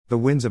The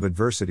winds of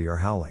adversity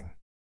are howling.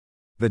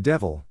 The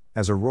devil,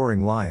 as a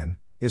roaring lion,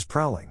 is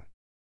prowling.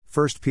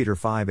 1 Peter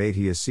 5:8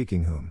 He is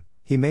seeking whom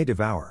he may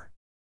devour.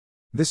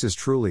 This is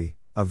truly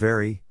a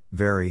very,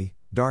 very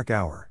dark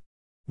hour.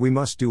 We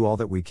must do all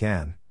that we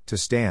can to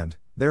stand,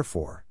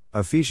 therefore.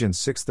 Ephesians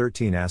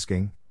 6:13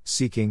 Asking,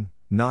 seeking,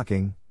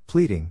 knocking,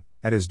 pleading,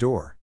 at his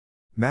door.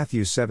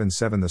 Matthew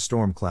 7:7 The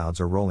storm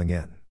clouds are rolling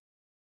in.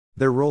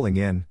 They're rolling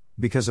in,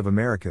 because of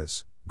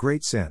America's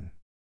great sin.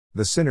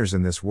 The sinners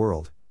in this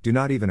world do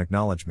not even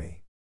acknowledge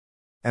me.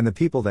 And the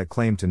people that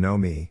claim to know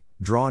me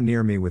draw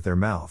near me with their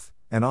mouth,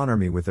 and honor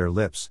me with their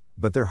lips,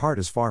 but their heart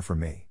is far from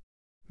me.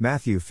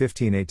 Matthew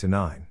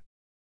 15:8-9.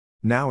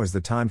 Now is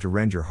the time to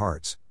rend your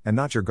hearts, and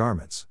not your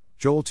garments.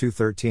 Joel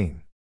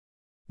 2:13.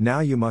 Now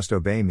you must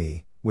obey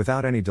me,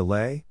 without any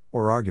delay,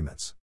 or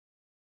arguments.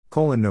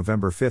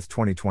 November 5,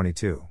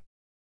 2022.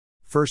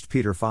 1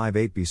 Peter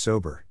 5:8 Be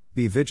sober,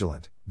 be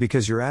vigilant,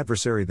 because your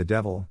adversary the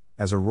devil,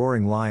 as a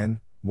roaring lion,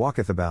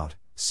 walketh about,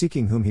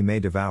 seeking whom he may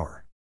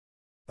devour.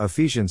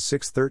 Ephesians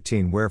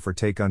 6:13 Wherefore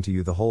take unto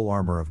you the whole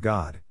armor of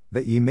God,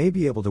 that ye may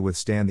be able to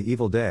withstand the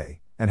evil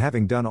day, and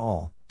having done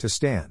all, to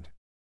stand.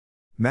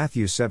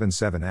 Matthew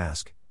 7:7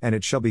 Ask, and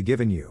it shall be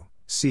given you,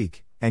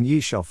 seek, and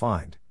ye shall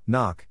find,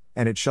 knock,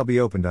 and it shall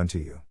be opened unto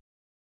you.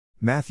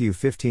 Matthew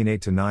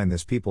 15:8-9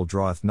 This people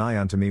draweth nigh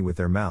unto me with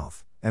their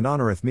mouth, and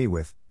honoreth me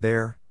with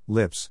their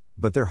lips,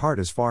 but their heart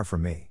is far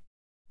from me.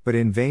 But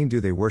in vain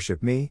do they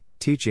worship me,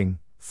 teaching,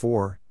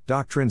 for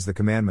doctrines the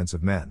commandments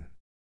of men.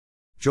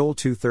 Joel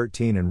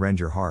 2:13 And rend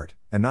your heart,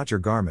 and not your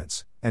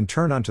garments, and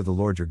turn unto the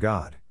Lord your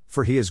God,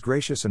 for he is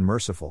gracious and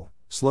merciful,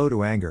 slow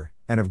to anger,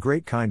 and of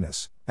great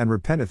kindness, and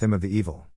repenteth him of the evil.